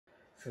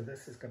So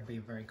this is going to be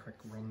a very quick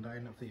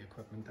rundown of the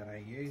equipment that I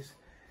use.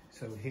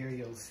 So here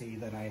you'll see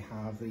that I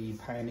have the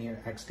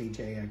Pioneer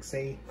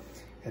XDJ-xz.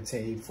 It's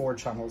a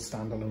 4-channel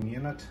standalone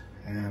unit.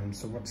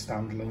 So what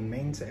standalone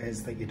means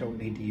is that you don't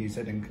need to use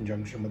it in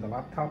conjunction with a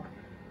laptop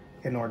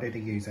in order to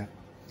use it.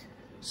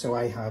 So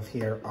I have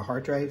here a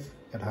hard drive.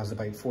 It has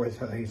about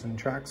 4,000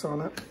 tracks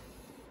on it.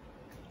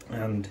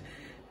 And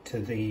to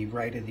the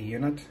right of the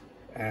unit,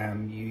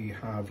 you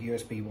have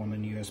USB 1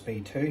 and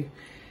USB 2.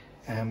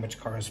 Which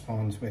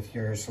corresponds with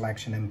your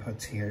selection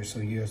inputs here, so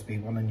USB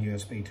 1 and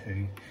USB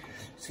 2.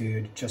 So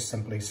you just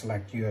simply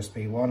select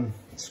USB 1,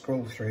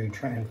 scroll through,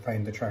 try and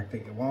find the track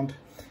that you want,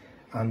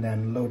 and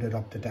then load it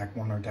up to deck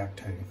 1 or deck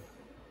 2.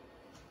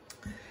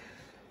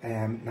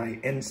 Now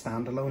in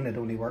standalone, it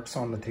only works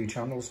on the 2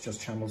 channels,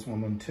 just channels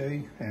 1 and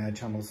 2.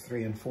 Channels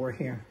 3 and 4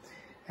 here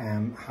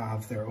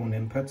have their own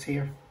inputs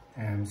here,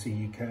 so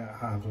you can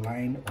have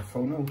line or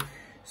phono.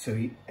 So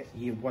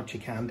what you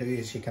can do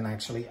is you can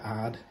actually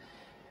add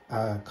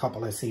a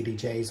couple of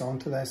CDJs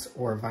onto this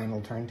or vinyl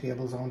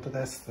turntables onto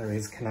this. There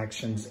is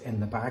connections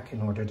in the back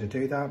in order to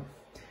do that,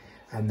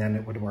 and then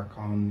it would work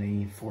on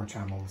the 4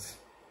 channels.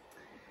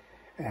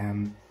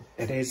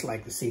 It is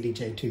like the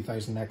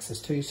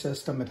XDJ-xz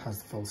system. It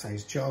has the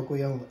full-size jog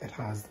wheel, it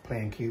has the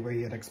play and cue where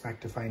you'd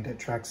expect to find it,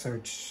 track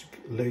search,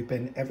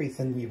 looping,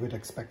 everything you would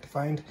expect to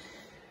find.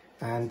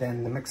 And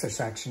then the mixer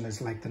section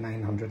is like the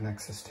 900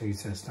 Nexus 2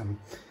 system.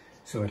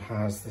 So it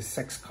has the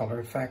 6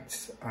 color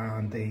effects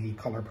and the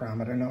color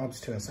parameter knobs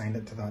to assign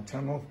it to that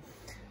channel.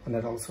 And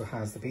it also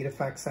has the beat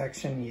effect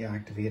section. You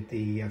activate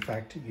the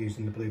effect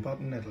using the blue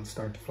button. It'll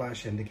start to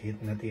flash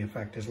indicating that the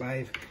effect is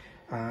live,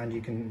 and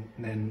you can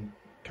then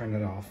turn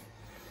it off.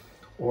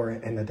 Or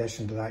in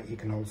addition to that, you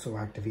can also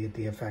activate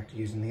the effect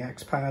using the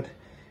X pad,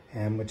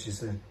 which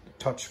is a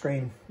touch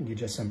screen. You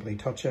just simply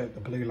touch it,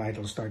 the blue light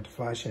will start to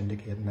flash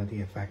indicating that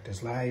the effect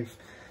is live.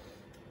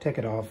 Take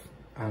it off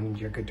and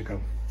you're good to go.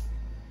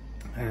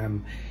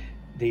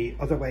 The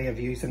other way of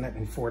using it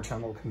in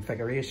 4-channel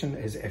configuration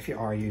is if you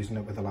are using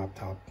it with a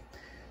laptop.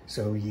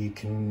 So you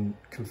can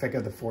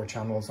configure the 4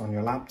 channels on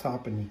your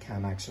laptop, and you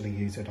can actually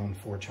use it on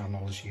 4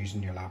 channels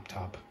using your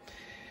laptop.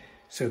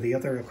 So the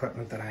other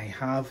equipment that I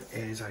have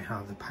is I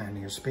have the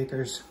Pioneer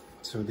speakers.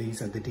 So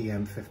these are the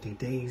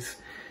DM50Ds.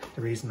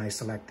 The reason I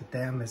selected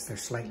them is they're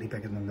slightly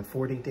bigger than the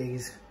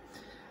 40Ds.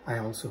 I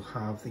also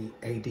have the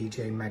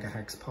ADJ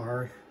Megahex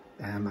Power.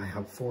 I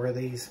have 4 of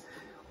these.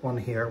 1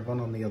 here, 1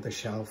 on the other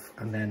shelf,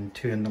 and then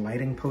 2 in the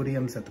lighting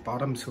podiums at the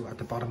bottom. So at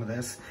the bottom of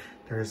this,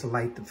 there is a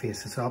light that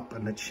faces up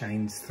and it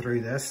shines through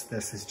this.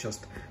 This is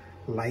just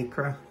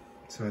Lycra,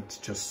 so it's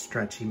just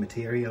stretchy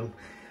material,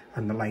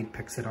 and the light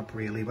picks it up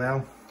really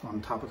well.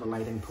 On top of the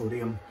lighting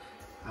podium,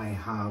 I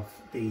have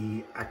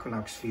the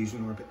Equinox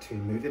Fusion Orbit 2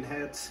 moving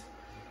heads,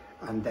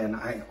 and then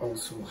I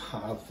also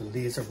have the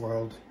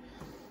Laserworld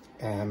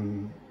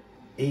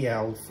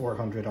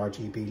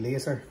EL400rgb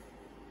laser.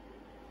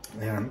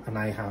 And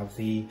I have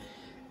the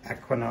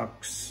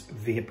Equinox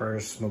Vapour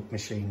smoke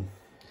machine.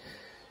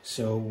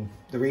 So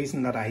the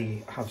reason that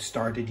I have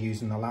started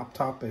using the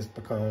laptop is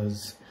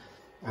because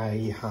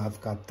I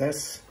have got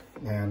this.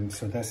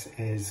 So this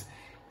is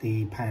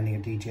the Pioneer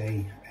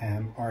DJ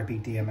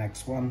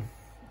RB-DMX1.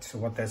 So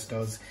what this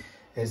does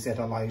is it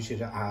allows you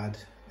to add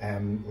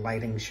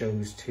lighting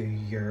shows to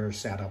your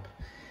setup.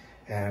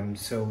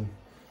 So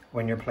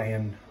when you're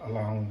playing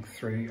along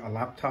through a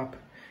laptop,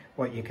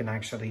 what you can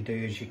actually do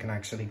is you can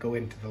actually go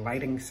into the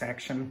lighting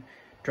section,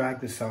 drag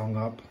the song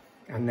up,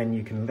 and then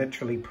you can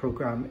literally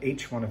program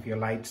each one of your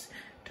lights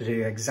to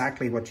do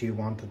exactly what you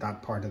want at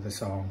that part of the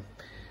song.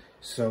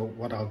 So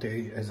what I'll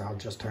do is I'll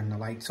just turn the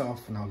lights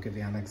off, and I'll give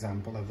you an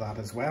example of that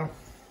as well.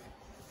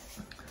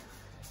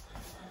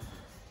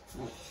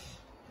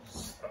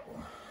 So,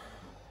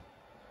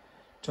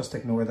 just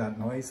ignore that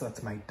noise,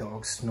 that's my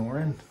dog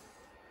snoring.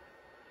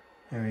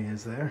 There he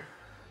is there.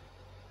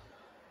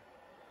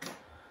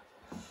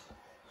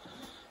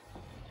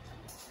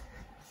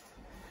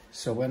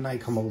 So when I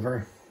come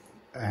over,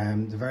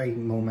 the very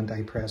moment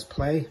I press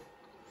play,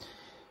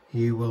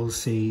 you will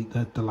see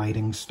that the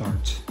lighting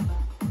starts.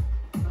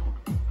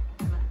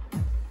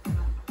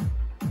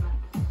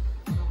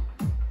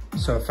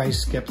 So if I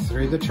skip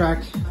through the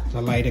track,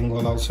 the lighting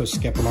will also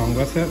skip along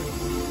with it.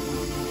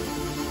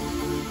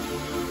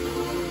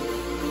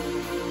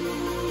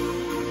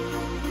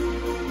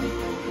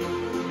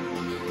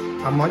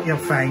 And what you'll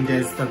find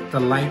is that the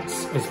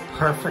lights is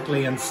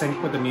perfectly in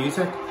sync with the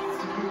music.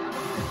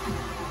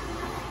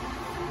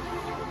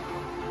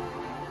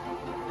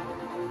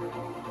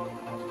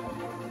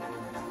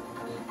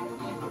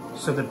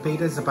 So the beat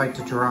is about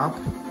to drop,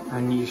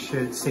 and you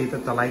should see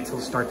that the lights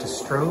will start to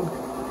strobe.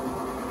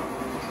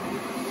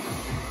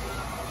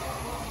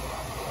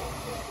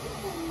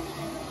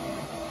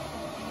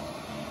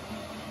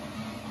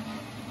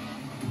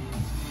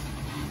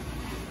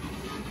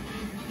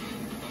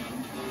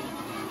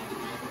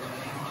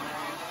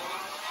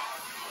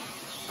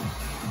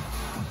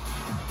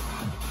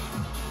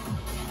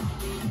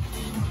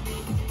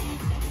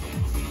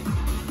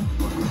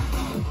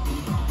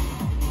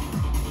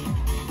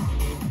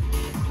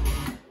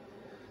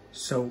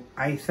 So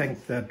I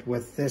think that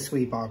with this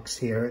wee box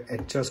here,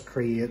 it just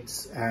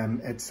creates,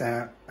 it's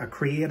a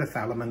creative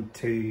element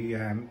to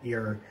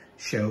your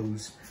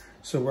shows.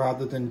 So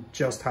rather than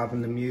just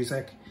having the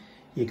music,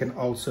 you can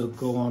also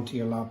go onto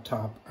your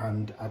laptop,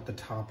 and at the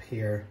top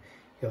here,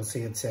 you'll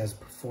see it says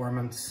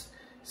performance.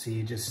 So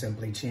you just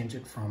simply change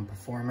it from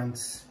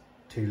performance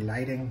to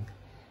lighting.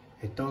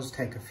 It does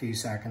take a few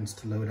seconds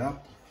to load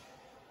up.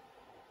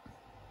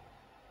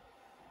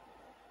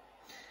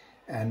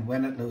 And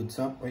when it loads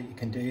up, what you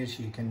can do is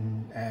you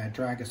can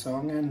drag a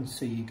song in.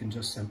 So you can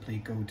just simply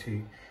go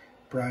to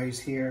browse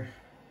here,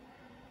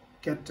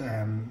 get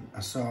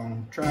a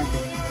song, drag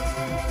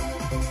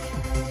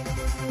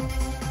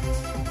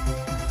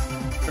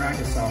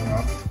a song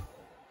up,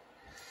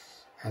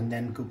 and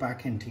then go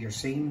back into your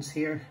scenes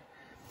here.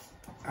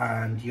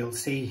 And you'll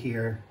see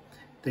here,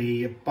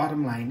 the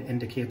bottom line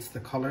indicates the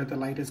color the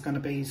light is going to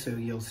be. So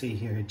you'll see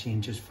here it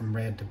changes from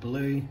red to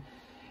blue.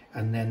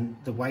 And then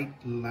the white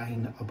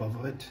line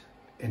above it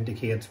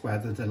indicates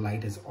whether the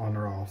light is on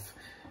or off.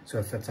 So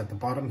if it's at the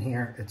bottom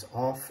here, it's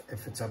off.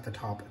 If it's at the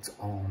top, it's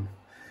on.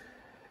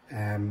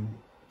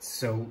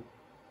 So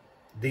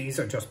these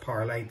are just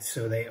power lights,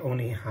 so they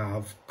only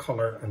have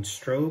color and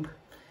strobe,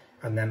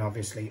 and then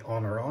obviously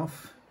on or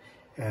off.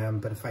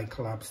 But if I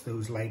collapse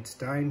those lights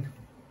down,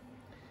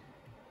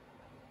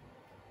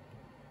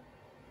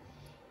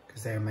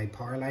 because they're my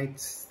power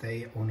lights,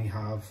 they only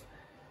have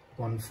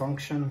one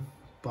function.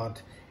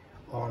 But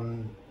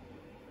on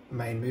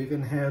my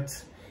moving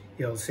heads,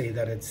 you'll see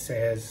that it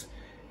says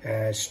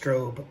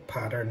strobe,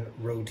 pattern,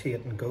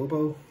 rotate and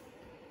gobo.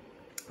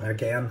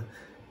 Again,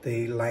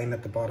 the line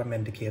at the bottom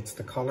indicates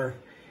the color.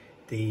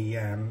 The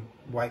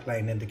white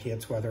line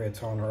indicates whether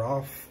it's on or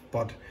off.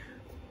 But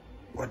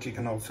what you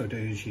can also do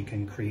is you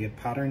can create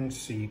patterns.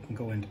 So you can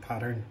go into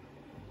pattern,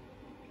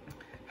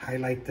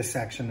 highlight the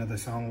section of the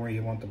song where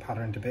you want the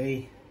pattern to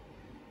be,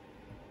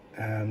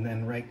 and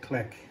then right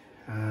click,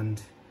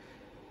 and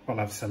well,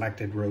 I've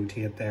selected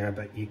rotate there,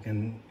 but you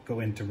can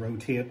go into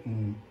rotate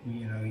and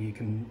you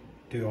can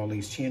do all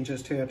these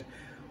changes to it.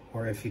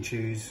 Or if you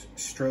choose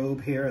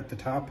strobe here at the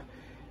top,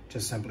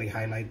 just simply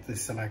highlight the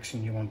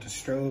selection you want to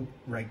strobe,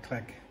 right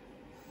click,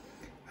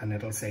 and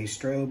it'll say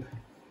strobe.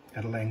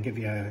 It'll then give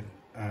you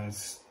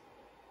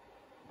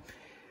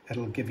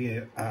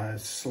a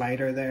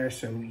slider there,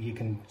 so you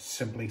can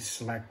simply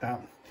select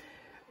that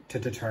to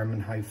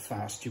determine how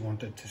fast you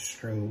want it to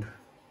strobe.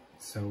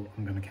 So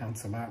I'm going to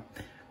cancel that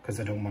because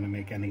I don't want to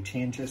make any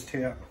changes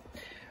to it.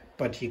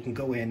 But you can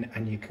go in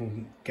and you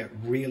can get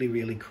really,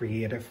 really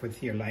creative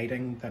with your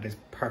lighting that is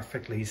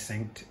perfectly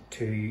synced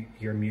to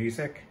your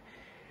music.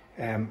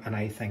 And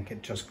I think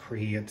it just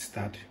creates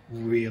that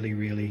really,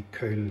 really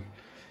cool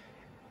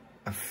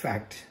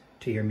effect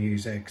to your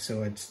music.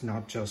 So it's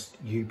not just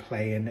you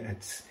playing,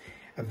 it's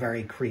a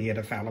very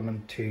creative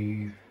element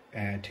to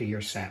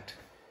your set.